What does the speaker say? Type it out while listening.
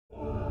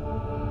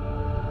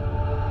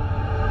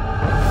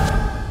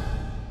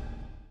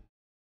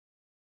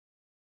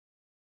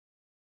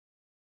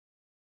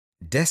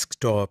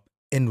Desktop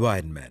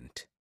environment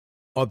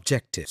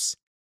objectives.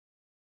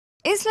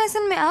 इस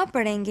lesson में आप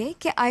पढ़ेंगे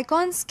कि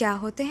आइकॉन्स क्या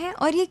होते हैं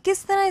और ये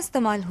किस तरह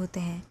इस्तेमाल होते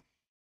हैं।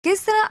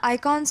 किस तरह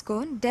आइकॉन्स को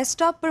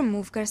डेस्कटॉप पर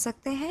मूव कर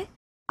सकते हैं।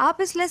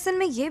 आप इस लेसन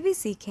में ये भी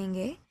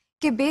सीखेंगे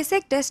कि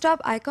बेसिक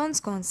डेस्कटॉप आइकॉन्स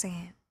कौन से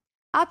हैं।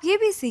 आप ये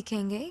भी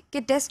सीखेंगे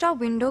कि डेस्कटॉप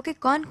विंडो के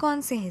कौन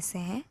कौन से हिस्से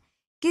हैं।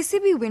 किसी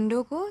भी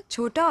विंडो को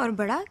छोटा और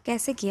बड़ा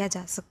कैसे किया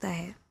जा सकता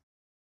है।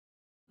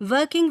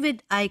 Working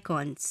with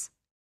icons.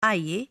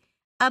 आइए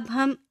अब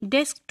हम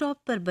डेस्कटॉप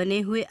पर बने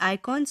हुए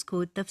आइकॉन्स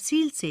को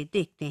तफसील से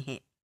देखते हैं।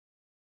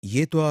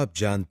 ये तो आप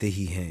जानते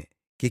ही हैं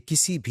कि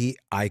किसी भी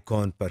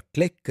आइकॉन पर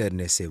क्लिक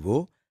करने से वो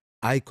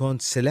आइकॉन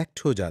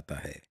सिलेक्ट हो जाता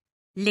है।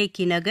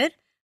 लेकिन अगर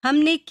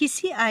हमने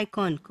किसी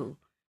आइकॉन को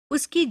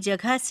उसकी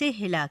जगह से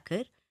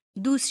हिलाकर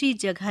दूसरी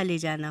जगह ले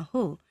जाना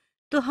हो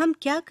तो हम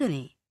क्या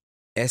करें?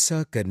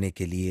 ऐसा करने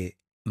के लिए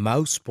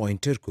माउस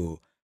पॉइंटर को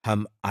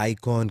हम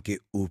आइकॉन के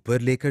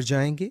ऊपर लेकर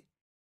जाएंगे।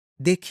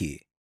 देखिए,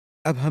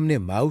 अब हमने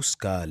माउस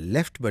का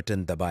लेफ्ट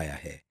बटन दबाया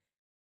है।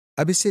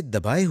 अब इसे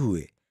दबाए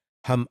हुए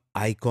हम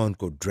आइकॉन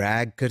को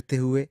ड्रैग करते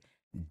हुए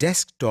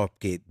डेस्कटॉप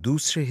के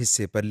दूसरे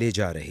हिस्से पर ले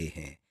जा रहे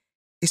हैं।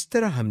 इस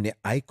तरह हमने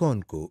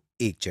आइकॉन को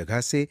एक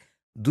जगह से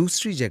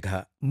दूसरी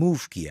जगह मूव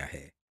किया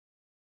है।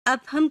 अब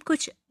हम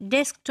कुछ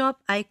डेस्कटॉप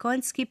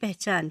आइकॉन्स की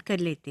पहचान कर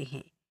लेते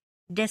हैं।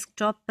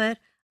 डेस्कटॉप पर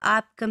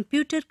आप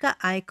कंप्यूटर का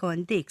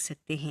आइकॉन देख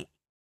सकते हैं।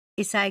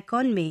 इस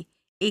आइकॉन में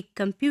एक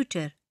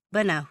कंप्यूटर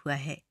बना हुआ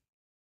है।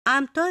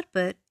 आमतौर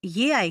पर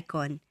ये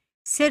आइकॉन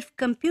सिर्फ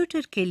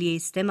कंप्यूटर के लिए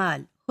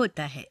इस्तेमाल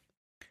होता है।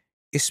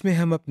 इसमें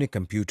हम अपने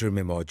कंप्यूटर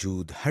में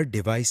मौजूद हर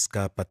डिवाइस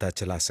का पता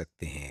चला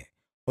सकते हैं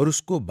और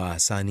उसको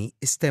बआसानी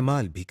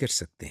इस्तेमाल भी कर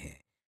सकते हैं।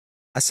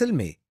 असल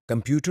में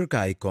कंप्यूटर का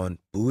आइकॉन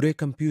पूरे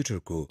कंप्यूटर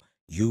को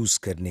यूज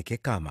करने के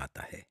काम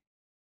आता है।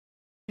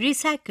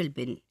 Recycle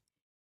bin.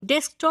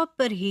 डेस्कटॉप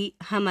पर ही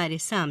हमारे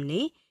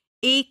सामने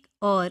एक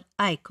और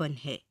आइकॉन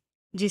है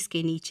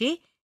जिसके नीचे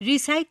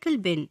रिसाइकल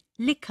बिन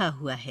लिखा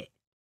हुआ है।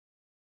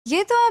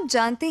 ये तो आप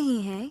जानते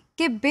ही हैं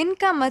कि बिन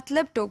का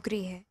मतलब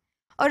टोकरी है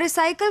और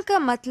रिसाइकल का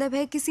मतलब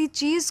है किसी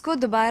चीज़ को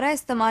दोबारा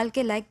इस्तेमाल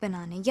के लायक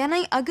बनाने।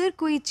 यानी अगर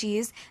कोई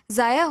चीज़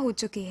ज़ाया हो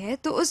चुकी है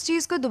तो उस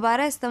चीज़ को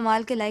दोबारा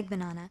इस्तेमाल के लायक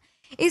बनाना।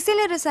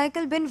 इसीलिए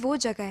रिसाइकल बिन वो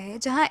जगह है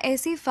जहाँ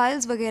ऐसी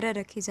फाइल्स वगैरह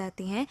रखी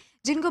जाती हैं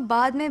जिनको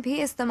बाद में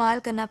भी इस्तेमाल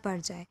करना पड़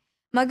जाए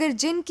मगर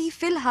जिनकी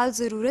फ़िलहाल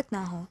ज़रूरत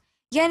ना हो।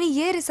 यानी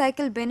ये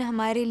रिसाइकल बिन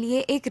हमारे लिए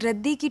एक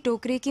रद्दी की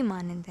टोकरी की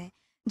मानंद है।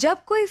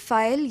 जब कोई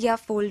फाइल या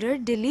फोल्डर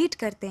डिलीट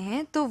करते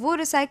हैं तो वो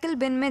रिसाइकल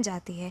बिन में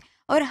जाती है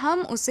और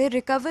हम उसे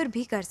रिकवर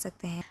भी कर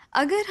सकते हैं।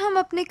 अगर हम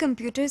अपने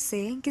कंप्यूटर से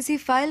किसी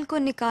फाइल को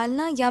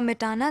निकालना या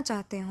मिटाना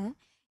चाहते हों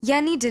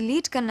यानी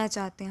डिलीट करना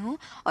चाहते हों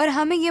और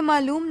हमें ये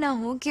मालूम ना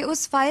हो कि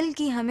उस फाइल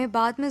की हमें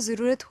बाद में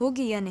ज़रूरत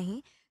होगी या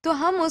नहीं तो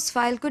हम उस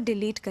फाइल को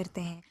डिलीट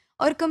करते हैं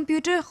और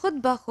कंप्यूटर खुद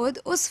ब खुद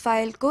उस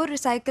फाइल को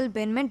रिसाइकल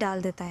बिन में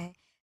डाल देता है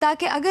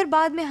ताकि अगर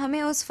बाद में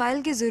हमें उस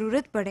फाइल की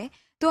ज़रूरत पड़े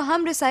तो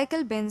हम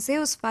रिसाइकल बिन से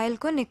उस फाइल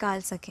को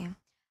निकाल सकें।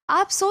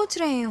 आप सोच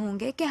रहे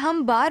होंगे कि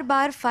हम बार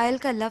बार फाइल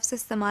का लफ्ज़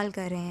इस्तेमाल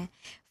कर रहे हैं।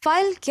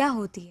 फाइल क्या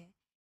होती है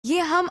ये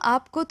हम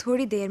आपको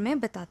थोड़ी देर में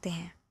बताते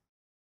हैं।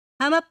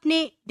 हम अपने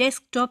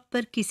डेस्कटॉप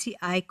पर किसी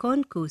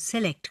आइकॉन को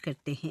सेलेक्ट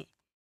करते हैं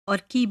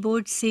और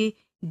कीबोर्ड से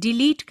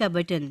डिलीट का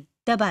बटन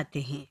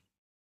दबाते हैं।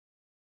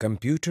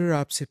 कंप्यूटर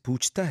आपसे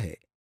पूछता है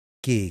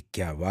कि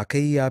क्या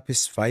वाकई आप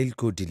इस फाइल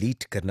को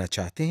डिलीट करना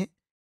चाहते हैं।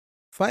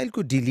 फाइल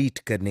को डिलीट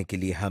करने के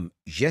लिए हम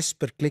यस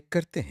पर क्लिक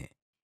करते हैं।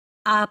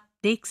 आप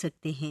देख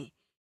सकते हैं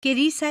कि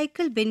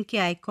रिसाइकल बिन के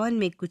आइकॉन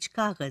में कुछ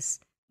कागज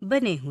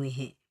बने हुए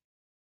हैं।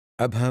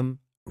 अब हम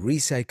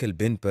रिसाइकल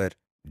बिन पर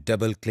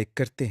डबल क्लिक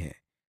करते हैं।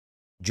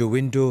 जो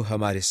विंडो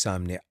हमारे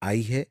सामने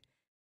आई है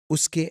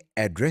उसके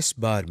एड्रेस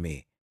बार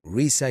में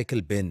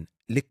रिसाइकल बिन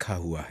लिखा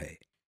हुआ है।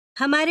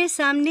 हमारे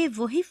सामने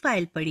वही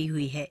फाइल पड़ी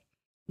हुई है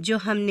जो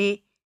हमने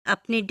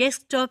अपने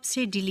डेस्कटॉप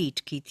से डिलीट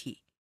की थी।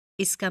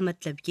 इसका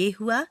मतलब ये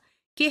हुआ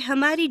कि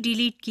हमारी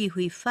डिलीट की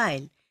हुई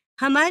फाइल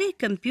हमारे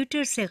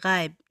कंप्यूटर से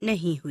गायब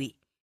नहीं हुई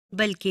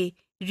बल्कि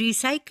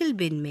रिसाइकल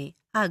बिन में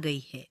आ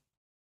गई है।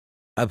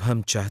 अब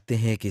हम चाहते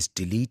हैं कि इस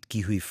डिलीट की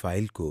हुई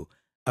फाइल को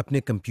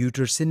अपने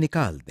कंप्यूटर से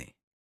निकाल दें।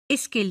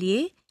 इसके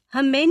लिए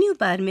हम मेन्यू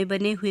बार में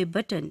बने हुए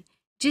बटन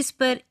जिस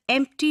पर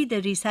एम्प्टी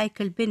द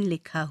रिसाइकल बिन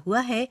लिखा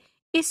हुआ है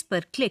इस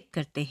पर क्लिक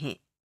करते हैं।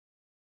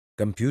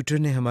 कंप्यूटर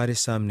ने हमारे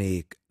सामने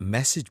एक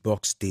मैसेज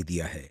बॉक्स दे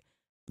दिया है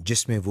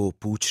जिसमें वो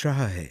पूछ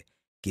रहा है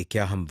कि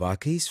क्या हम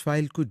वाकई इस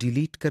फाइल को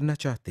डिलीट करना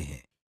चाहते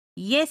हैं।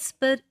 यस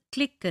पर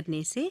क्लिक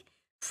करने से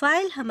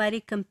फाइल हमारे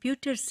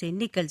कंप्यूटर से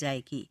निकल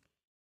जाएगी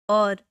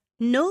और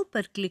नो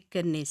पर क्लिक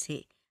करने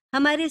से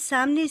हमारे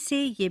सामने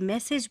से ये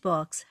मैसेज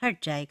बॉक्स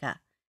हट जाएगा।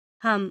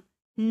 हम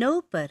नो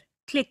पर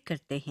क्लिक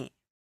करते हैं।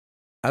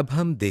 अब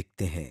हम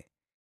देखते हैं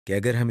कि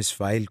अगर हम इस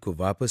फाइल को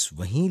वापस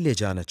वहीं ले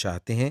जाना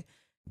चाहते हैं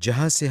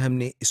जहां से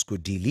हमने इसको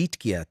डिलीट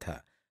किया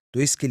था तो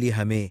इसके लिए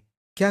हमें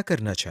क्या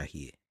करना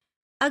चाहिए।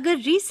 अगर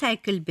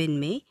रिसाइकल बिन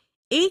में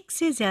एक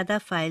से ज्यादा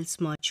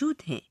फाइल्स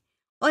मौजूद हैं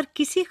और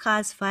किसी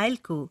खास फाइल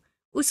को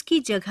उसकी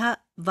जगह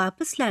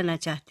वापस लाना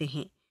चाहते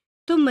हैं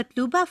तो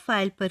मतलूबा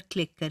फाइल पर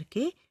क्लिक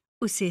करके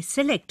उसे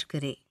सेलेक्ट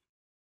करें।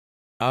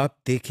 आप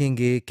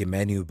देखेंगे कि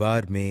मेन्यू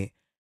बार में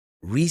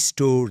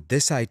रीस्टोर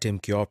दिस आइटम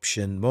की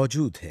ऑप्शन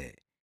मौजूद है।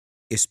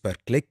 इस पर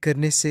क्लिक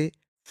करने से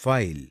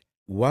फाइल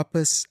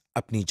वापस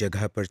अपनी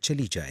जगह पर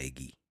चली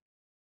जाएगी।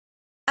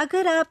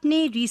 अगर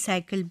आपने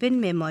रिसाइकल बिन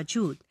में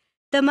मौजूद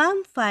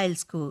तमाम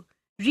फाइल्स को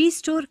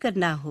रीस्टोर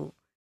करना हो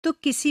तो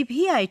किसी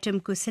भी आइटम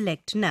को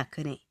सिलेक्ट ना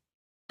करें।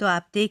 तो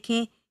आप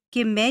देखें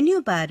कि मेन्यू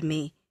बार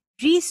में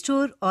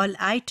रीस्टोर ऑल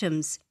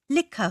आइटम्स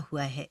लिखा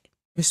हुआ है।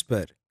 इस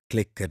पर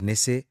क्लिक करने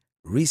से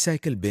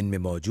रिसाइकल बिन में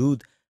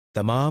मौजूद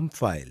तमाम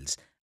फाइल्स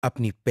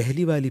अपनी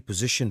पहली वाली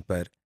पोजीशन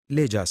पर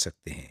ले जा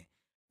सकते हैं,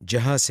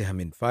 जहां से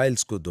हम इन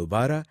फाइल्स को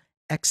दोबारा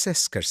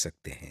एक्सेस कर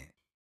सकते हैं।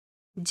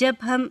 जब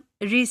हम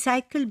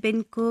रिसाइकल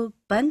बिन को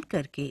बंद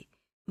करके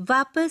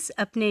वापस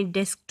अपने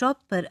डेस्कटॉप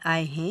पर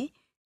आए हैं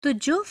तो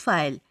जो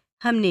फाइल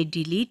हमने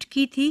डिलीट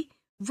की थी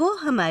वो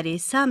हमारे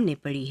सामने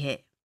पड़ी है।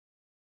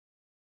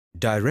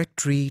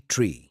 Directory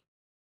tree.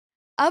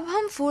 अब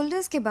हम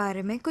फोल्डर्स के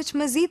बारे में कुछ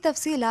मज़ीद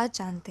तफसीलात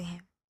जानते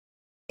हैं।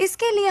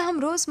 इसके लिए हम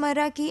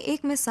रोज़मर्रा की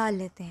एक मिसाल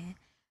लेते हैं।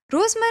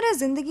 रोज़मर्रा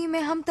ज़िंदगी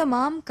में हम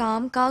तमाम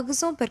काम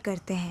कागज़ों पर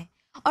करते हैं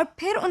और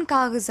फिर उन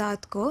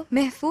कागज़ात को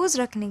महफूज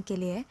रखने के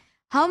लिए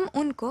हम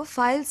उनको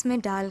फाइल्स में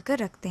डाल कर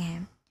रखते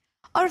हैं।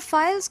 और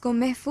फाइल्स को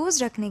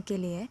महफूज रखने के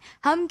लिए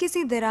हम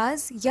किसी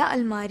दराज या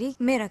अलमारी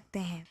में रखते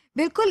हैं।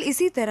 बिल्कुल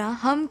इसी तरह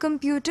हम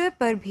कंप्यूटर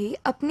पर भी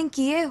अपने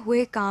किए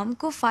हुए काम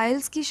को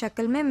फाइल्स की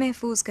शक्ल में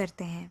महफूज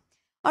करते हैं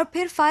और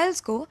फिर फाइल्स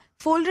को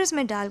फोल्डर्स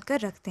में डालकर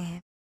रखते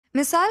हैं।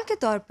 मिसाल के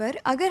तौर पर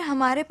अगर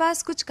हमारे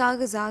पास कुछ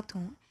कागजात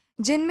हों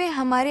जिनमें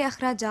हमारे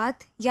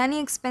अखराजात यानी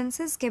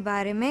एक्सपेंसेस के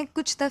बारे में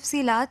कुछ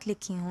तफसीलात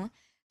लिखी हों,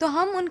 तो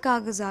हम उन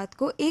कागजात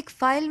को एक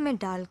फ़ाइल में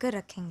डालकर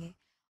रखेंगे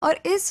और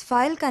इस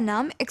फ़ाइल का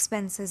नाम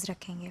एक्सपेंसेस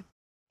रखेंगे।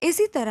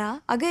 इसी तरह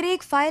अगर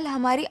एक फ़ाइल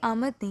हमारी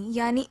आमदनी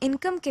यानी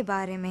इनकम के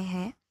बारे में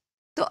है,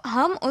 तो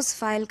हम उस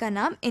फ़ाइल का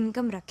नाम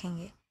इनकम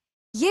रखेंगे।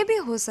 ये भी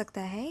हो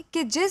सकता है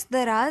कि जिस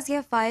दराज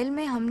या फाइल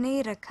में हमने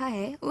ये रखा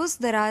है उस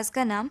दराज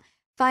का नाम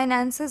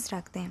फाइनेंसेस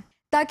रख दें,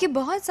 ताकि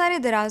बहुत सारे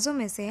दराजों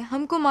में से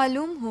हमको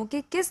मालूम हो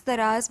कि किस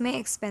दराज में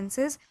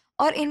एक्सपेंसेस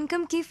और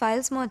इनकम की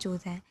फाइल्स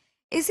मौजूद हैं।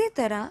 इसी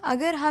तरह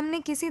अगर हमने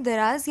किसी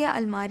दराज या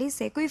अलमारी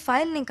से कोई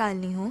फ़ाइल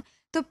निकालनी हो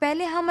तो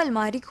पहले हम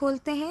अलमारी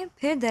खोलते हैं,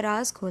 फिर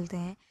दराज खोलते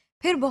हैं,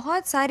 फिर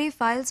बहुत सारी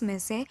फाइल्स में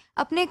से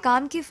अपने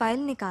काम की फ़ाइल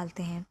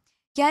निकालते हैं।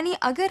 यानी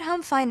अगर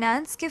हम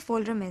फाइनेंस के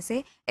फोल्डर में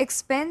से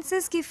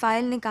एक्सपेंसेस की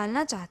फ़ाइल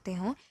निकालना चाहते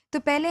हों तो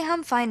पहले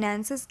हम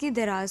फाइनेंसेस की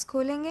दराज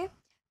खोलेंगे,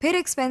 फिर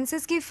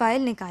एक्सपेंसेस की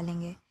फ़ाइल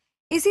निकालेंगे।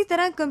 इसी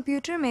तरह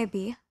कंप्यूटर में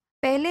भी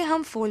पहले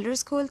हम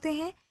फोल्डर्स खोलते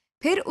हैं,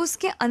 फिर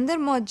उसके अंदर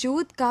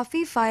मौजूद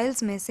काफ़ी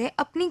फाइल्स में से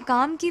अपनी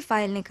काम की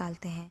फ़ाइल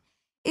निकालते हैं।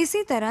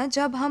 इसी तरह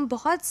जब हम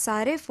बहुत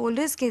सारे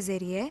फोल्डर्स के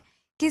ज़रिए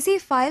किसी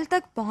फ़ाइल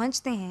तक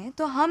पहुंचते हैं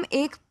तो हम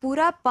एक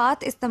पूरा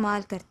पाथ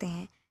इस्तेमाल करते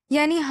हैं,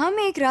 यानी हम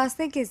एक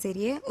रास्ते के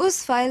ज़रिए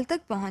उस फाइल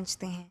तक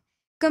पहुंचते हैं।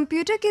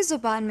 कंप्यूटर की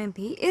ज़ुबान में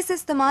भी इस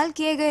इस्तेमाल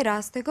किए गए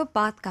रास्ते को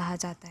पाथ कहा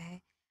जाता है।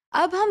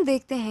 अब हम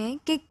देखते हैं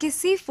कि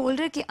किसी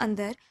फ़ोल्डर के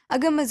अंदर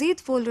अगर मज़ीद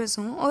फ़ोल्डर्स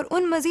हों और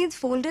उन मज़ीद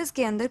फ़ोल्डर्स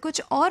के अंदर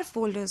कुछ और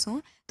फ़ोल्डर्स हों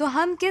तो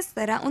हम किस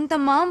तरह उन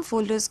तमाम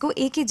फ़ोल्डर्स को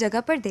एक ही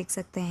जगह पर देख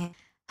सकते हैं।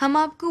 हम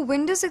आपको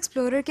विंडोज़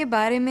एक्सप्लोरर के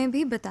बारे में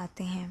भी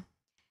बताते हैं।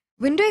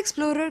 विंडो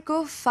एक्सप्लोरर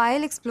को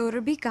फाइल एक्सप्लोरर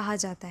भी कहा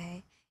जाता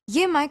है।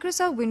 ये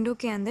माइक्रोसॉफ्ट विंडो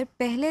के अंदर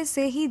पहले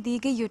से ही दी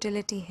गई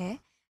यूटिलिटी है,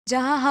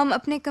 जहां हम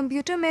अपने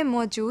कंप्यूटर में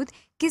मौजूद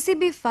किसी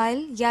भी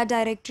फाइल या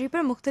डायरेक्टरी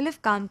पर मुख्तलिफ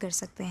काम कर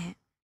सकते हैं।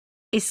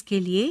 इसके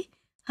लिए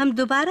हम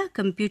दोबारा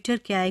कंप्यूटर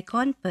के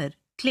आइकॉन पर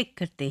क्लिक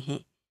करते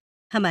हैं।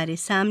 हमारे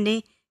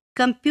सामने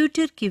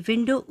कंप्यूटर की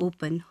विंडो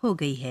ओपन हो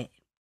गई है।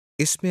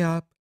 इसमें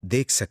आप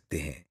देख सकते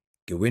हैं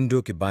कि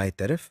विंडो के बाएं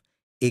तरफ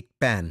एक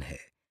पैन है,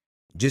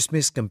 जिसमें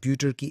इस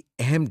कंप्यूटर की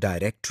अहम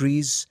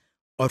डायरेक्टरीज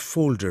और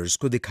फोल्डर्स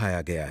को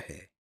दिखाया गया है।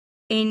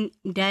 इन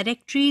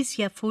डायरेक्टरीज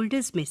या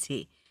फोल्डर्स में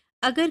से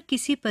अगर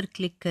किसी पर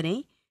क्लिक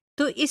करें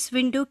तो इस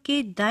विंडो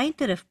के दाएं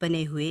तरफ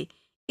बने हुए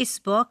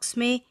इस बॉक्स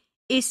में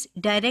इस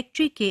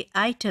डायरेक्टरी के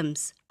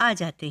आइटम्स आ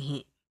जाते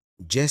हैं।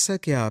 जैसा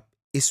कि आप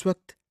इस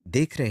वक्त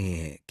देख रहे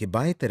हैं कि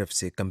बाएं तरफ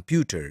से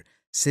कंप्यूटर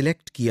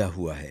सिलेक्ट किया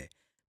हुआ है,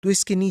 तो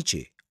इसके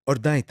नीचे और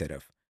दाएं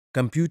तरफ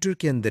कंप्यूटर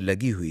के अंदर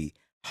लगी हुई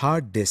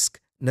हार्ड डिस्क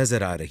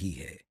नजर आ रही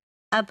है।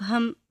 अब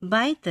हम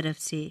बाएं तरफ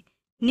से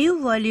न्यू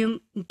वॉल्यूम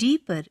डी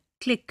पर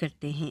क्लिक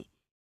करते हैं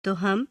तो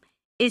हम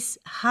इस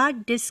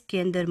हार्ड डिस्क के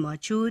अंदर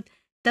मौजूद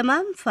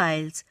तमाम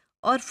फाइल्स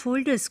और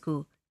फोल्डर्स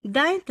को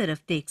दाएं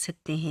तरफ देख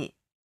सकते हैं।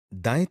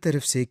 दाएं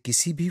तरफ से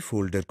किसी भी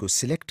फोल्डर को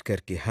सिलेक्ट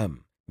करके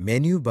हम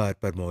मेन्यू बार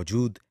पर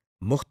मौजूद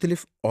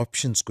मुख्तलिफ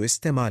ऑप्शंस को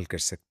इस्तेमाल कर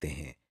सकते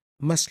हैं,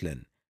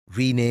 मसलन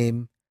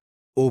रीनेम,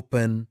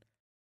 ओपन,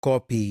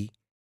 कॉपी,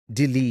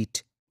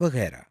 डिलीट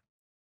वगैरह।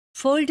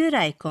 Folder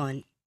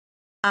icon.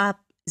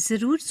 आप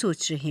जरूर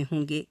सोच रहे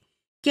होंगे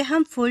कि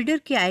हम फोल्डर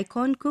के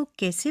आइकॉन को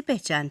कैसे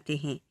पहचानते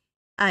हैं।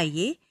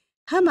 आइए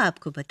हम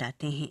आपको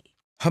बताते हैं।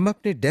 हम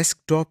अपने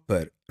डेस्कटॉप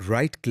पर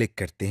राइट क्लिक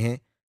करते हैं,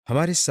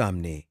 हमारे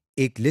सामने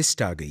एक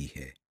लिस्ट आ गई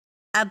है।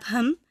 अब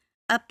हम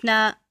अपना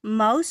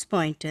माउस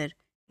पॉइंटर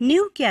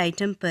न्यू के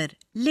आइटम पर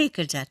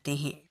लेकर जाते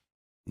हैं।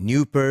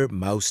 न्यू पर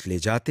माउस ले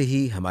जाते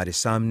ही हमारे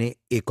सामने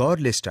एक और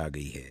लिस्ट आ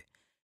गई है।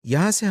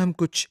 यहाँ से हम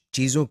कुछ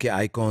चीज़ों के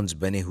आइकॉन्स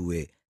बने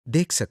हुए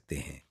देख सकते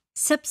हैं।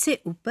 सबसे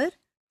ऊपर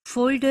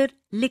फोल्डर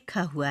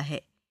लिखा हुआ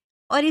है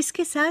और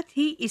इसके साथ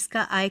ही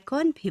इसका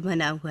आइकॉन भी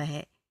बना हुआ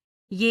है।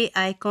 ये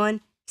आइकॉन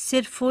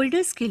सिर्फ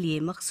फोल्डर्स के लिए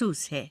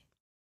मखसूस है।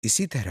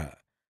 इसी तरह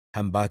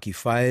हम बाकी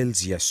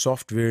फाइल्स या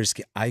सॉफ्टवेयर्स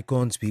के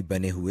आइकॉन्स भी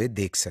बने हुए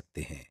देख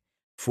सकते हैं।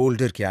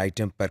 फोल्डर के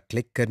आइटम पर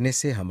क्लिक करने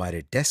से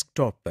हमारे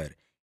डेस्कटॉप पर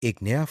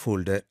एक नया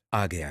फोल्डर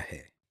आ गया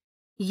है।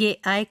 ये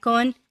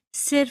आइकॉन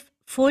सिर्फ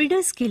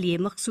फोल्डर्स के लिए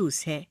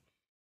मखसूस है।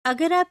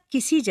 अगर आप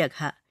किसी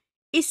जगह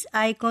इस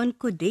आइकॉन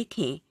को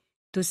देखें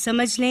तो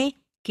समझ लें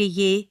कि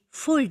ये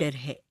फोल्डर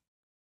है।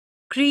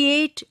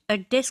 Create a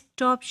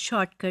desktop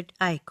shortcut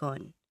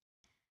icon.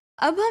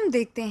 अब हम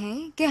देखते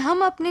हैं कि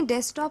हम अपने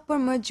डेस्कटॉप पर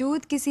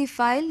मौजूद किसी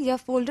फाइल या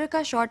फोल्डर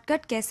का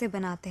शॉर्टकट कैसे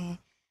बनाते हैं।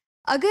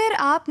 अगर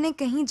आपने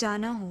कहीं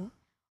जाना हो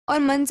और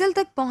मंजिल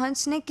तक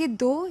पहुंचने के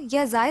 2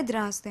 या ज़ायद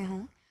रास्ते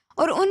हों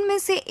और उनमें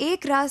से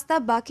एक रास्ता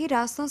बाकी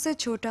रास्तों से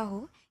छोटा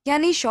हो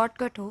यानी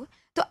शॉर्टकट हो,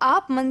 तो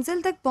आप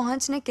मंजिल तक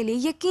पहुंचने के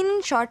लिए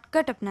यकीनन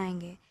शॉर्टकट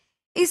अपनाएंगे।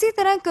 इसी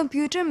तरह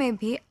कंप्यूटर में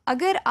भी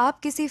अगर आप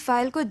किसी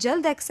फाइल को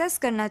जल्द एक्सेस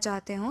करना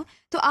चाहते हो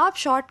तो आप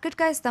शॉर्टकट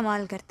का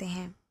इस्तेमाल करते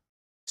हैं।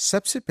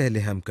 सबसे पहले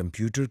हम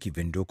कंप्यूटर की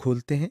विंडो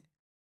खोलते हैं।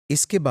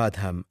 इसके बाद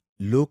हम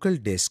लोकल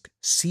डिस्क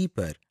सी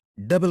पर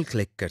डबल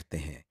क्लिक करते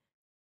हैं।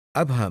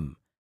 अब हम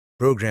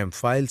प्रोग्राम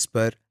फाइल्स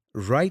पर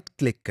राइट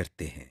क्लिक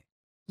करते हैं।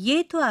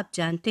 ये तो आप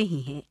जानते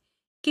ही हैं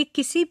कि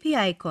किसी भी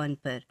आइकॉन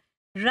पर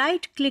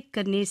राइट क्लिक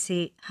करने से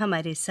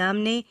हमारे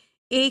सामने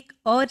एक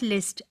और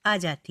लिस्ट आ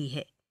जाती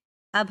है।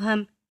 अब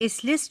हम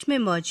इस लिस्ट में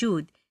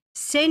मौजूद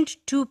सेंड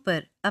टू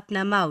पर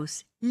अपना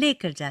माउस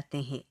लेकर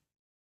जाते हैं।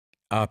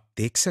 आप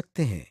देख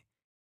सकते हैं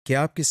कि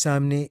आपके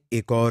सामने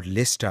एक और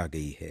लिस्ट आ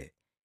गई है।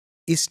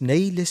 इस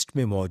नई लिस्ट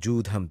में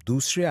मौजूद हम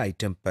दूसरे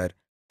आइटम पर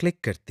क्लिक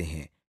करते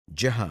हैं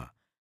जहां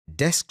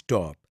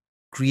डेस्कटॉप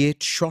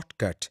क्रिएट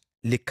शॉर्टकट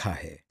लिखा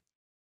है।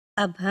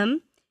 अब हम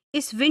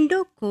इस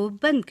विंडो को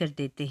बंद कर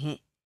देते हैं।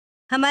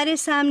 हमारे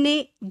सामने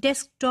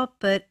डेस्कटॉप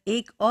पर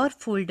एक और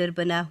फोल्डर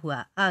बना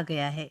हुआ आ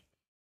गया है।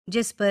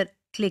 जिस पर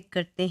क्लिक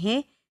करते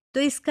हैं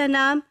तो इसका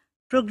नाम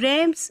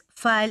प्रोग्राम्स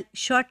फाइल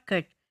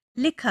शॉर्टकट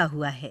लिखा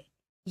हुआ है।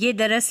 ये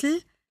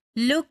दरअसल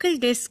लोकल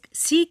डिस्क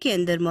सी के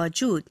अंदर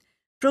मौजूद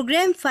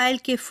प्रोग्राम फाइल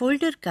के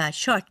फोल्डर का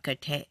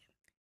शॉर्टकट है।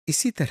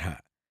 इसी तरह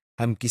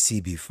हम किसी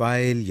भी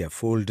फाइल या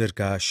फोल्डर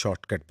का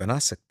शॉर्टकट बना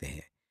सकते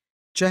हैं,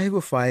 चाहे वो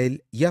फाइल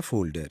या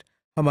फोल्डर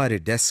हमारे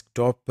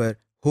डेस्कटॉप पर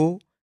हो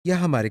या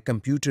हमारे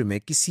कंप्यूटर में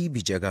किसी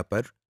भी जगह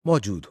पर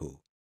मौजूद हो।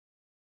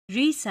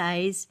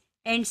 Resize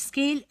and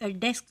scale a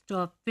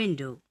desktop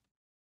window.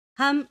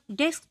 हम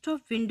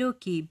डेस्कटॉप विंडो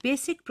की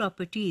बेसिक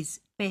प्रॉपर्टीज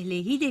पहले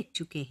ही देख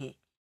चुके हैं।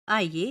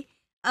 आइए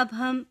अब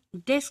हम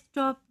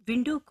डेस्कटॉप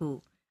विंडो को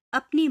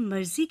अपनी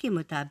मर्जी के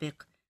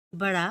मुताबिक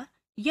बड़ा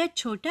या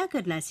छोटा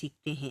करना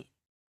सीखते हैं।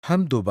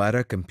 हम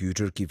दोबारा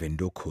कंप्यूटर की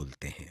विंडो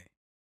खोलते हैं।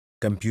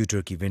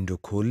 कंप्यूटर की विंडो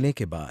खोलने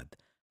के बाद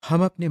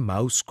हम अपने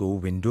माउस को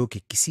विंडो के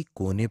किसी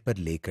कोने पर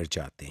लेकर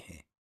जाते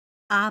हैं।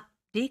 आप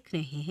देख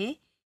रहे हैं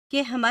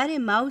कि हमारे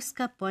माउस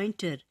का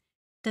पॉइंटर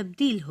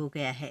तब्दील हो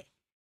गया है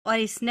और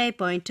इस नए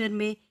पॉइंटर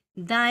में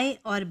दाएं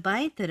और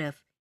बाएं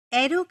तरफ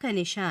एरो का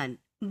निशान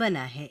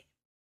बना है।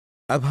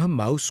 अब हम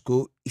माउस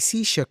को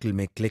इसी शक्ल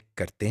में क्लिक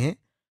करते हैं,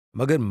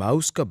 मगर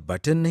माउस का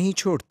बटन नहीं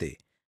छोड़ते।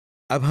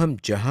 अब हम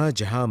जहां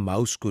जहां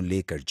माउस को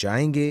लेकर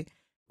जाएंगे,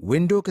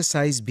 विंडो का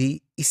साइज भी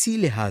इसी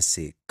लिहाज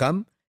से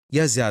कम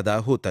या ज्यादा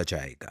होता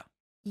जाएगा।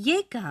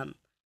 ये काम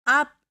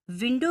आप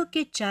विंडो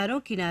के चारों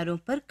किनारों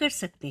पर कर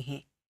सकते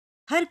हैं।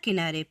 हर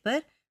किनारे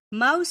पर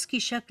माउस की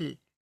शक्ल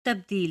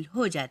तब्दील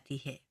हो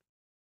जाती है।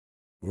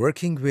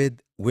 Working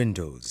with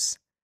Windows.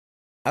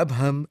 अब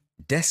हम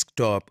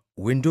डेस्कटॉप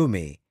विंडो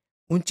में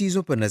उन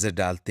चीजों पर नजर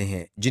डालते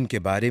हैं जिनके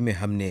बारे में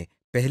हमने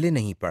पहले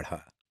नहीं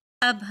पढ़ा।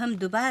 अब हम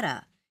दोबारा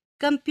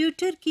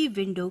कंप्यूटर की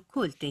विंडो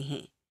खोलते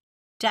हैं।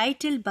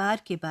 टाइटल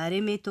बार के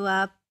बारे में तो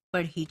आप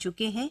पढ़ ही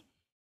चुके हैं।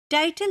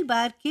 टाइटल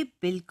बार के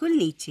बिल्कुल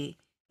नीचे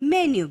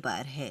मेन्यू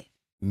बार है।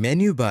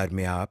 मेन्यू बार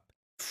में आप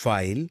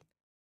फाइल,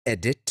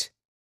 एडिट,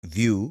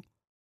 व्यू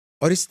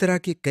और इस तरह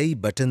के कई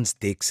बटन्स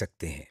देख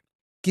सकते हैं।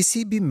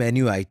 किसी भी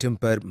मेन्यू आइटम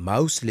पर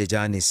माउस ले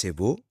जाने से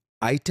वो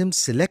आइटम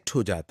सिलेक्ट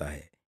हो जाता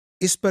है।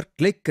 इस पर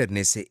क्लिक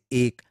करने से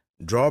एक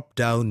ड्रॉप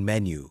डाउन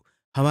मेन्यू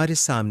हमारे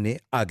सामने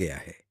आ गया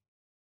है।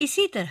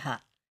 इसी तरह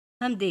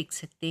हम देख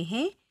सकते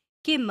हैं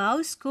कि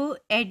माउस को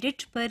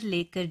एडिट पर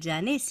लेकर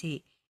जाने से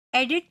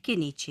एडिट के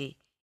नीचे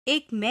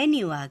एक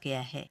मेन्यू आ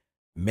गया है।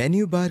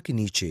 मेन्यू बार के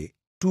नीचे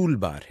टूल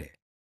बार है।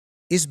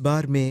 इस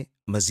बार में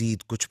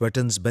मजीद कुछ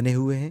बटन्स बने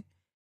हुए हैं।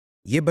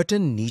 ये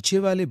बटन नीचे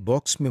वाले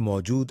बॉक्स में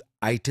मौजूद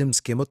आइटम्स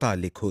के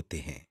मुतालिक होते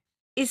हैं।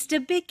 इस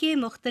डब्बे के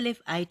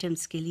मुख्तलिफ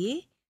आइटम्स के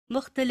लिए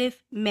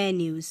मुख्तलिफ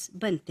मेन्यूज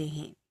बनते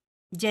हैं।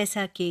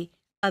 जैसा कि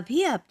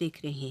अभी आप देख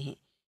रहे हैं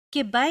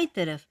कि बाईं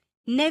तरफ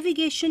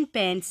नेविगेशन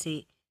पैन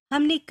से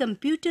हमने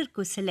कंप्यूटर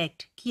को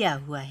सिलेक्ट किया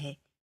हुआ है,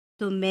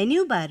 तो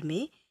मेन्यू बार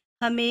में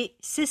हमें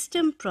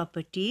सिस्टम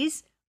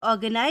प्रॉपर्टीज,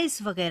 ऑर्गेनाइज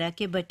वगैरह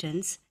के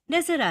बटन्स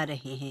नजर आ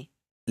रहे हैं।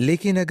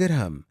 लेकिन अगर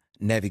हम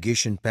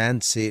नेविगेशन पैन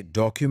से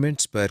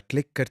डॉक्यूमेंट्स पर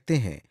क्लिक करते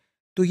हैं,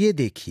 तो ये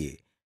देखिए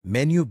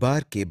मेन्यू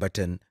बार के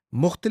बटन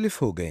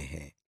मुख्तलिफ हो गए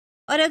हैं।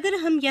 और अगर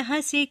हम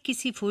यहाँ से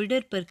किसी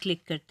फोल्डर पर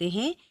क्लिक करते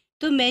हैं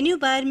तो मेन्यू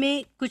बार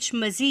में कुछ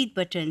मज़ीद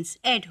बटन्स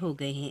ऐड हो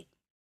गए हैं।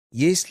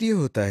 ये इसलिए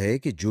होता है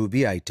कि जो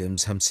भी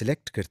आइटम्स हम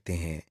सिलेक्ट करते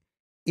हैं,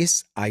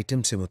 इस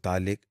आइटम से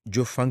मुतालिक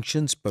जो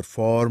फंक्शंस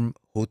परफॉर्म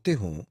होते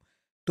हों,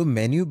 तो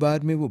मेन्यू बार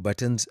में वो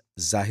बटन्स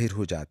ज़ाहिर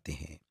हो जाते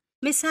हैं।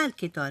 मिसाल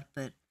के तौर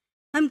पर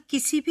हम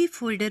किसी भी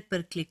फोल्डर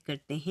पर क्लिक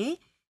करते हैं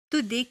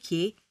तो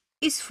देखिए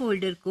इस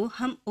फोल्डर को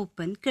हम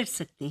ओपन कर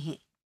सकते हैं,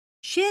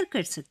 शेयर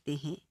कर सकते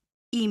हैं,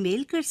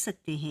 ईमेल कर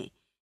सकते हैं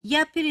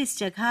या फिर इस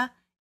जगह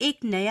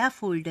एक नया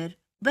फोल्डर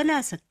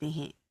बना सकते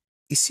हैं।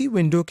 इसी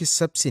विंडो के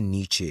सबसे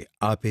नीचे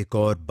आप एक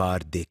और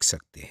बार देख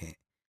सकते हैं।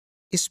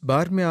 इस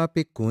बार में आप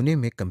एक कोने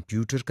में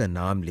कंप्यूटर का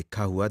नाम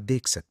लिखा हुआ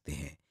देख सकते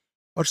हैं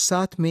और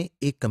साथ में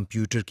एक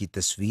कंप्यूटर की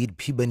तस्वीर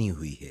भी बनी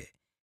हुई है।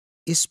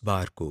 इस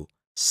बार को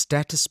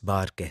स्टेटस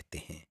बार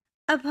कहते हैं।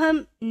 अब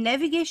हम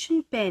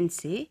नेविगेशन पैन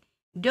से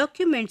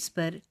डॉक्यूमेंट्स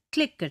पर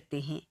क्लिक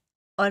करते हैं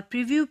और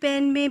प्रीव्यू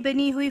पैन में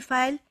बनी हुई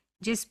फाइल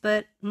जिस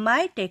पर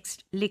माय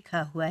टेक्स्ट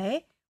लिखा हुआ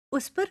है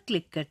उस पर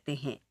क्लिक करते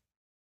हैं।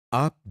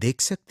 आप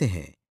देख सकते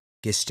हैं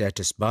कि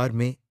स्टेटस बार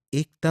में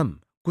एकदम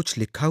कुछ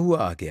लिखा हुआ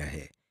आ गया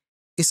है।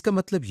 इसका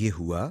मतलब ये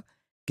हुआ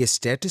कि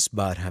स्टेटस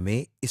बार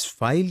हमें इस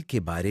फाइल के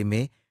बारे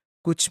में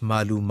कुछ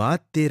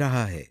मालूमात दे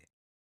रहा है।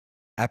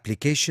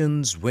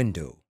 Applications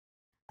window.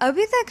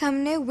 अभी तक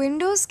हमने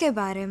विंडोज़ के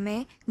बारे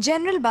में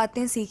जनरल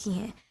बातें सीखी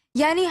हैं,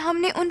 यानी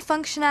हमने उन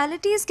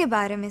फंक्शनैलिटीज़ के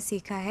बारे में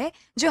सीखा है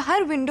जो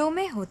हर विंडो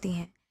में होती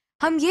हैं।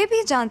 हम ये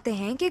भी जानते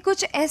हैं कि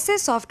कुछ ऐसे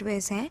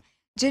सॉफ्टवेयर्स हैं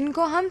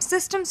जिनको हम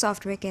सिस्टम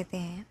सॉफ्टवेयर कहते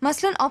हैं,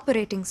 मसलन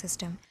ऑपरेटिंग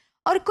सिस्टम,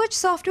 और कुछ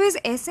सॉफ्टवेयर्स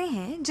ऐसे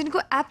हैं जिनको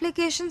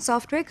एप्लीकेशन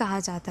सॉफ्टवेयर कहा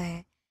जाता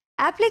है।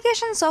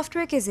 एप्लीकेशन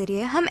सॉफ्टवेयर के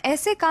ज़रिए हम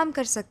ऐसे काम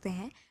कर सकते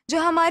हैं जो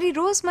हमारी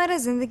रोज़मर्रा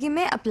ज़िंदगी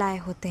में अप्लाई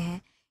होते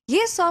हैं।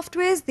 ये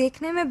सॉफ्टवेयर्स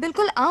देखने में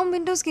बिल्कुल आम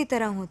विंडोज़ की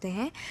तरह होते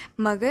हैं,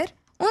 मगर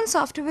उन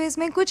सॉफ्टवेयर्स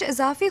में कुछ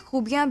इजाफी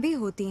खूबियाँ भी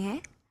होती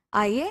हैं।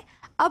 आइए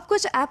अब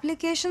कुछ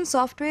एप्लीकेशन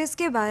सॉफ्टवेयर्स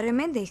के बारे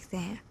में देखते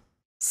हैं।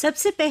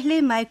 सबसे पहले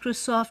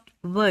माइक्रोसॉफ्ट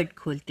वर्ड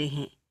खोलते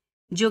हैं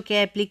जो कि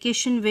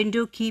एप्लीकेशन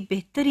विंडो की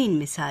बेहतरीन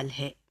मिसाल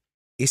है।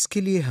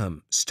 इसके लिए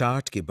हम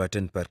स्टार्ट के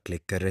बटन पर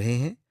क्लिक कर रहे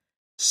हैं।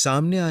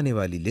 सामने आने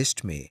वाली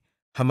लिस्ट में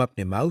हम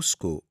अपने माउस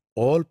को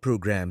ऑल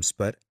प्रोग्राम्स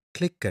पर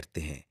क्लिक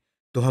करते हैं,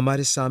 तो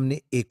हमारे सामने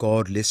एक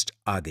और लिस्ट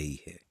आ गई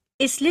है।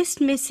 इस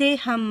लिस्ट में से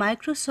हम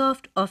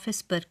माइक्रोसॉफ्ट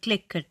ऑफिस पर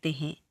क्लिक करते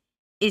हैं।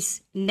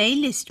 इस नई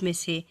लिस्ट में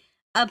से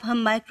अब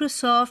हम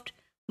माइक्रोसॉफ्ट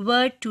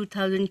वर्ड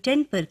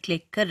 2010 पर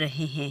क्लिक कर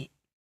रहे हैं।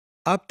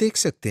 आप देख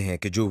सकते हैं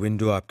कि जो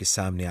विंडो आपके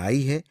सामने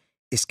आई है,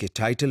 इसके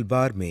टाइटल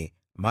बार में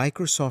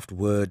माइक्रोसॉफ्ट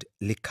वर्ड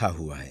लिखा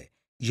हुआ है,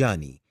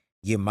 यानी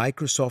ये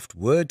माइक्रोसॉफ्ट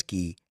वर्ड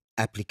की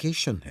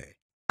एप्लीकेशन है।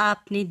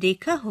 आपने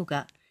देखा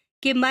होगा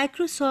कि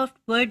माइक्रोसॉफ्ट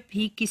वर्ड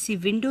भी किसी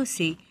विंडो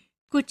से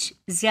कुछ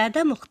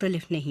ज़्यादा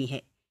मुख्तलिफ नहीं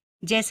है।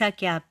 जैसा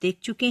कि आप देख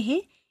चुके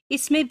हैं,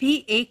 इसमें भी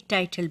एक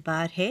टाइटल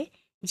बार है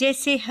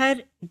जैसे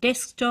हर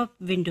डेस्कटॉप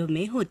विंडो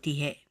में होती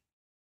है।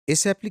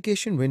 इस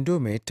एप्लीकेशन विंडो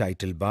में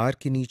टाइटल बार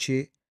के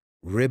नीचे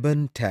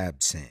रिबन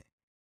टैब्स हैं,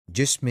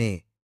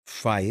 जिसमें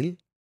फाइल,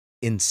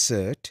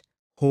 इंसर्ट,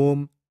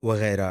 होम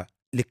वगैरह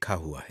लिखा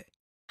हुआ है।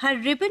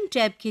 हर रिबन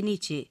टैब के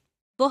नीचे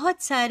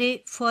बहुत सारे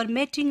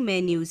फॉर्मेटिंग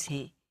मेन्यूज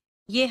हैं।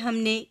 ये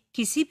हमने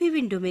किसी भी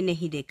विंडो में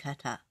नहीं देखा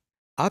था।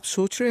 आप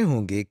सोच रहे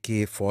होंगे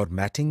कि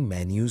फॉर्मेटिंग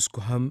मेन्यूज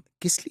को हम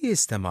किस लिए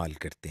इस्तेमाल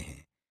करते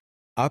हैं।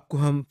 आपको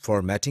हम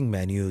फॉर्मेटिंग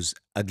मेन्यूज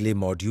अगले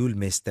मॉड्यूल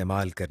में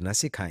इस्तेमाल करना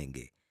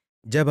सिखाएंगे,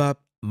 जब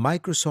आप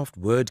माइक्रोसॉफ्ट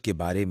वर्ड के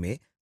बारे में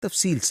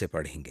तफसील से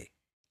पढ़ेंगे।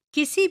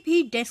 किसी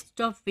भी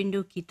डेस्कटॉप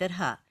विंडो की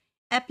तरह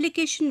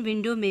एप्लीकेशन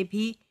विंडो में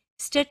भी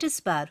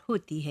स्टेटस बार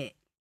होती है।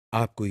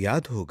 आपको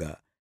याद होगा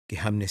कि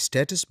हमने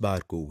स्टेटस बार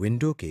को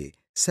विंडो के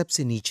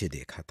सबसे नीचे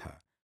देखा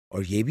था,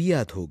 और ये भी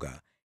याद होगा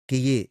कि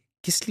ये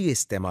किस लिए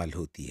इस्तेमाल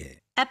होती है।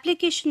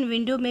 एप्लीकेशन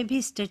विंडो में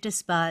भी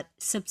स्टेटस बार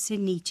सबसे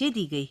नीचे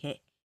दी गई है,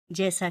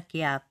 जैसा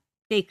कि आप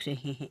देख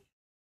रहे हैं।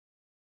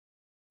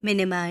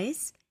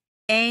 Minimise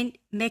and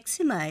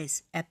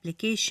maximise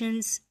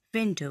applications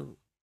window.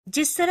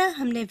 जिस तरह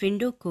हमने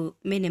विंडो को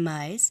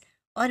मिनिमाइज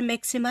और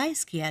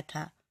मैक्सिमाइज किया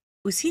था,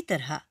 उसी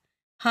तरह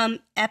हम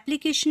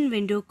एप्लीकेशन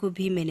विंडो को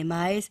भी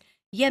मिनिमाइज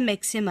या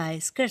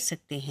मैक्सिमाइज कर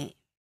सकते हैं।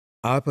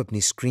 आप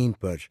अपनी स्क्रीन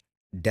पर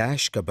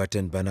डैश का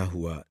बटन बना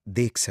हुआ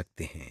देख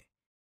सकते हैं।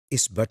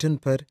 इस बटन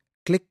पर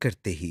क्लिक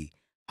करते ही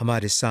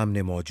हमारे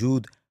सामने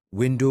मौजूद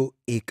विंडो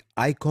एक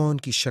आइकॉन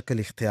की शक्ल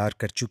इख्तियार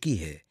कर चुकी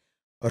है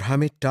और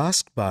हमें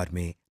टास्क बार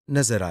में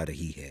नजर आ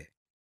रही है।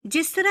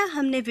 जिस तरह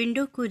हमने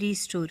विंडो को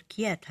रीस्टोर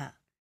किया था,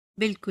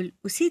 बिल्कुल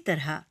उसी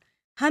तरह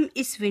हम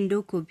इस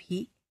विंडो को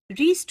भी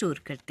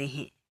रीस्टोर करते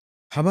हैं।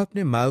 हम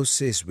अपने माउस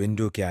से इस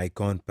विंडो के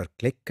आइकॉन पर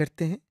क्लिक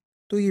करते हैं,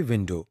 तो ये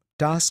विंडो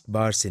टास्क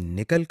बार से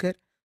निकलकर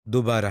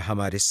दोबारा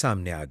हमारे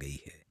सामने आ गई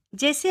है।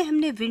 जैसे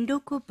हमने विंडो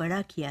को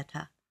बड़ा किया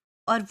था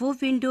और वो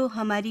विंडो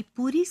हमारी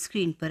पूरी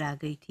स्क्रीन पर आ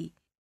गई थी,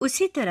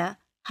 उसी तरह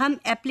हम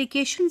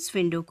एप्लीकेशंस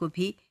विंडो को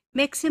भी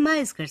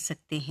मैक्सिमाइज कर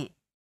सकते हैं।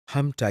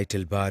 हम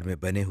टाइटल बार में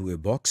बने हुए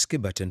बॉक्स के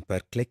बटन पर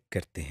क्लिक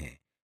करते हैं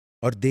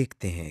और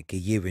देखते हैं कि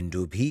ये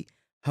विंडो भी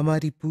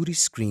हमारी पूरी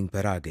स्क्रीन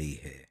पर आ गई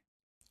है।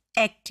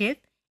 Active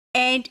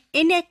and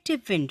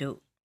inactive window.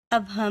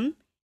 अब हम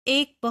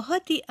एक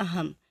बहुत ही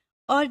अहम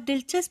और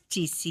दिलचस्प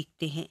चीज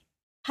सीखते हैं।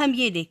 हम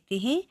ये देखते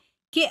हैं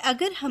कि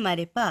अगर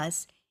हमारे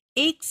पास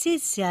एक से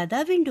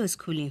ज्यादा विंडोज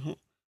खुली हों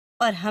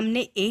और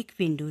हमने एक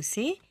विंडो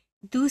से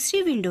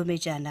दूसरी विंडो में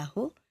जाना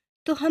हो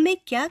तो हमें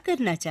क्या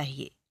करना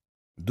चाहिए।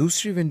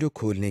 दूसरी विंडो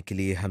खोलने के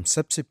लिए हम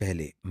सबसे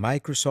पहले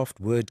माइक्रोसॉफ्ट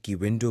वर्ड की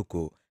विंडो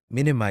को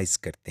मिनिमाइज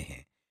करते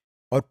हैं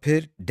और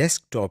फिर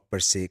डेस्कटॉप पर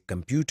से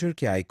कंप्यूटर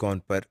के आइकॉन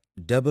पर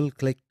डबल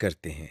क्लिक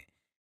करते हैं।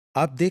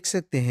 आप देख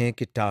सकते हैं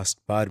कि टास्क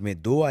बार में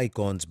 2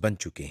 आइकॉन्स बन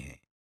चुके हैं।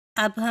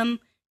 अब हम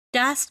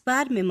टास्क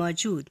बार में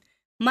मौजूद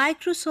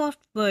माइक्रोसॉफ्ट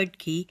वर्ड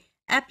की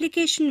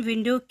एप्लीकेशन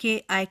विंडो के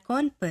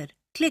आइकॉन पर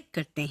क्लिक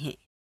करते हैं।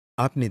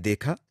 आपने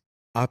देखा,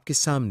 आपके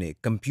सामने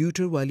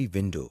कंप्यूटर वाली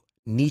विंडो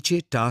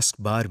नीचे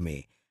टास्क बार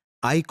में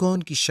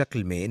आइकॉन की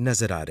शक्ल में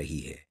नजर आ रही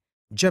है,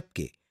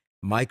 जबकि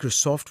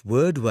माइक्रोसॉफ्ट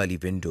वर्ड वाली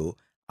विंडो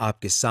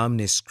आपके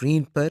सामने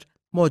स्क्रीन पर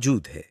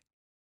मौजूद है।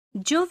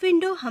 जो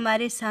विंडो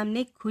हमारे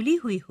सामने खुली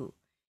हुई हो,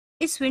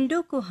 इस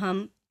विंडो को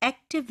हम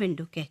एक्टिव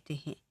विंडो कहते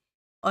हैं,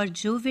 और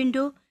जो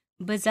विंडो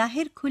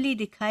बज़ाहिर खुली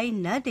दिखाई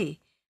न दे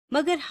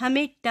मगर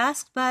हमें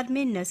टास्क बार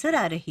में नजर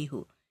आ रही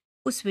हो,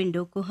 उस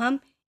विंडो को हम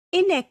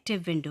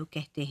इनएक्टिव विंडो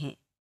कहते हैं।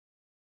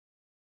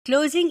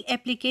 Closing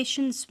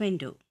applications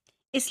window.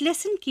 इस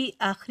लेसन की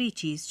आखिरी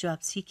चीज जो आप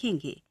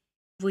सीखेंगे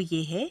वो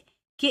ये है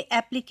कि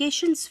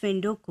एप्लीकेशंस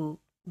विंडो को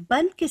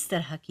बंद किस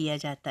तरह किया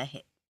जाता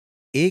है।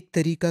 एक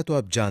तरीका तो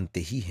आप जानते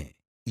ही हैं,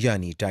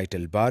 यानी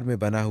टाइटल बार में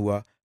बना हुआ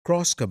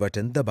क्रॉस का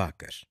बटन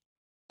दबाकर।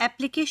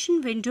 एप्लीकेशन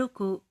विंडो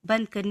को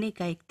बंद करने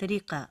का एक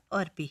तरीका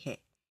और भी है।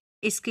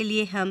 इसके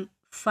लिए हम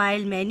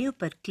फाइल मेन्यू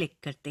पर क्लिक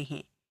करते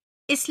हैं।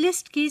 इस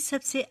लिस्ट की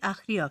सबसे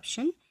आखिरी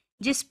ऑप्शन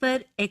जिस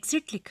पर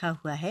एग्जिट लिखा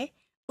हुआ है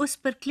उस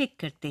पर क्लिक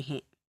करते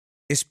हैं।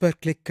 इस पर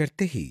क्लिक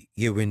करते ही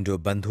ये विंडो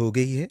बंद हो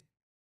गई है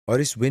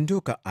और इस विंडो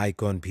का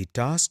आइकॉन भी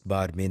टास्क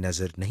बार में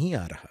नजर नहीं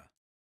आ रहा।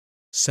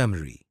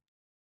 समरी।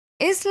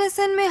 इस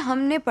लेसन में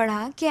हमने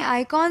पढ़ा कि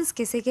आइकॉन्स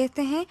किसे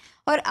कहते हैं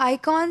और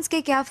आइकॉन्स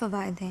के क्या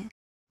फ़वाइद हैं,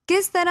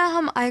 किस तरह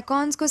हम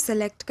आइकॉन्स को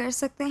सिलेक्ट कर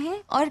सकते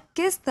हैं और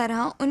किस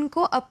तरह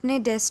उनको अपने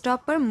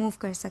डेस्कटॉप पर मूव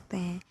कर सकते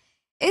हैं।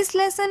 इस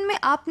लेसन में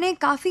आपने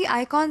काफ़ी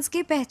आइकॉन्स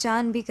की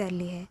पहचान भी कर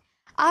ली है।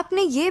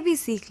 आपने ये भी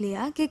सीख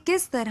लिया कि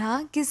किस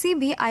तरह किसी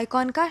भी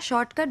आइकॉन का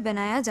शॉर्टकट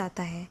बनाया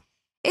जाता है।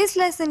 इस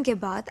लेसन के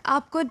बाद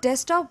आपको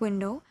डेस्कटॉप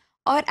विंडो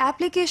और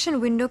एप्लीकेशन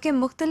विंडो के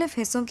मुख्तलिफ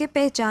हिस्सों की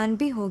पहचान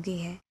भी हो गई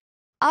है।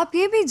 आप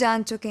ये भी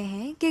जान चुके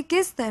हैं कि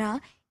किस तरह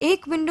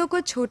एक विंडो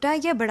को छोटा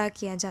या बड़ा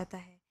किया जाता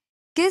है,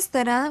 किस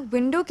तरह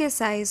विंडो के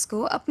साइज़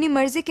को अपनी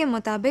मर्ज़ी के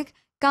मुताबिक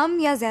कम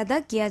या ज़्यादा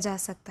किया जा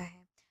सकता है।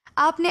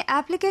 आपने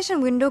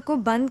एप्लीकेशन विंडो को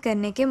बंद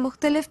करने के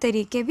मुख्तलिफ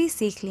तरीके भी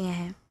सीख लिए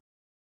हैं।